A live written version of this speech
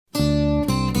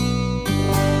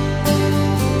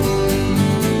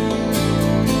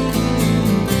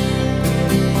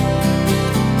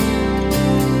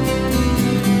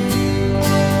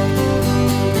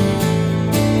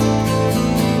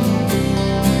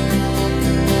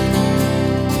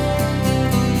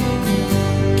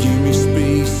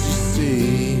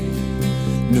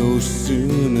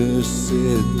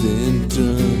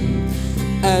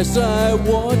as I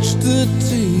watch the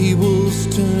tables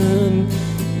turn,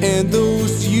 and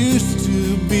those used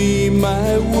to be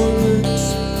my words.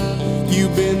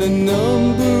 You've been a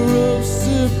number of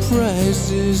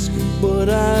surprises, but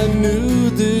I knew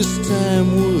this time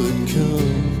would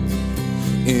come.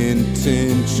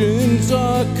 Intentions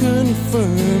are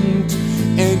confirmed,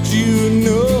 and you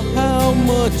know how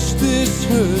much this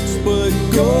hurts, but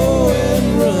go and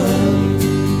run.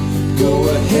 Go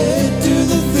ahead, do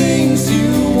the things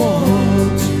you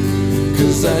want,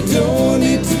 'cause I don't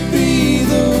need to be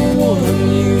the one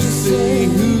you say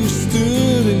who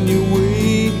stood in your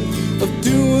way of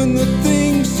doing the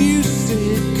things you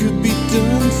said could be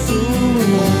done so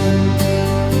wrong.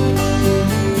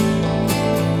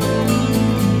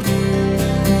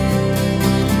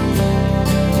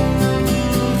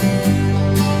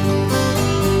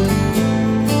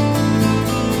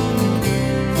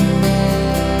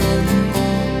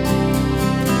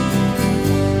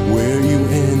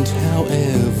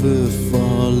 However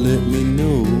far, let me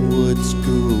know what's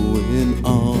going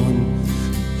on.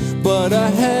 But I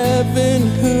haven't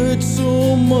heard so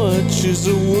much as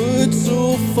a word so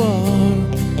far,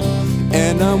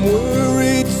 and I'm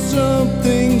worried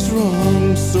something's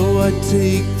wrong. So I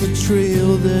take the trail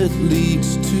that leads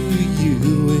to you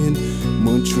in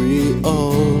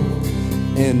Montreal,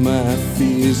 and my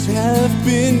fears have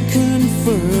been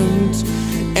confirmed.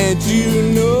 And you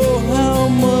know how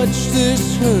much this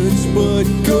hurts, but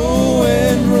go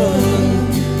and run.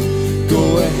 Go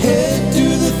ahead, do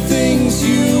the things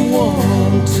you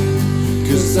want,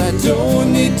 'cause I don't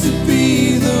need to be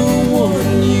the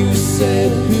one you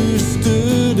said who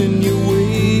stood in your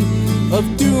way of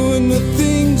doing the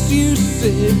things you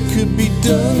said could be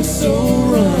done so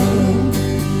wrong.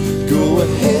 Go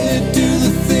ahead, do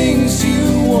the things you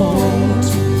want,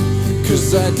 'cause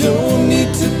I don't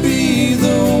need to be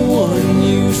the one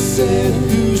you said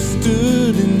who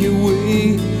stood in your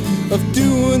way of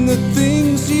doing the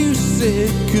things you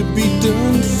said could be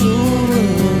done so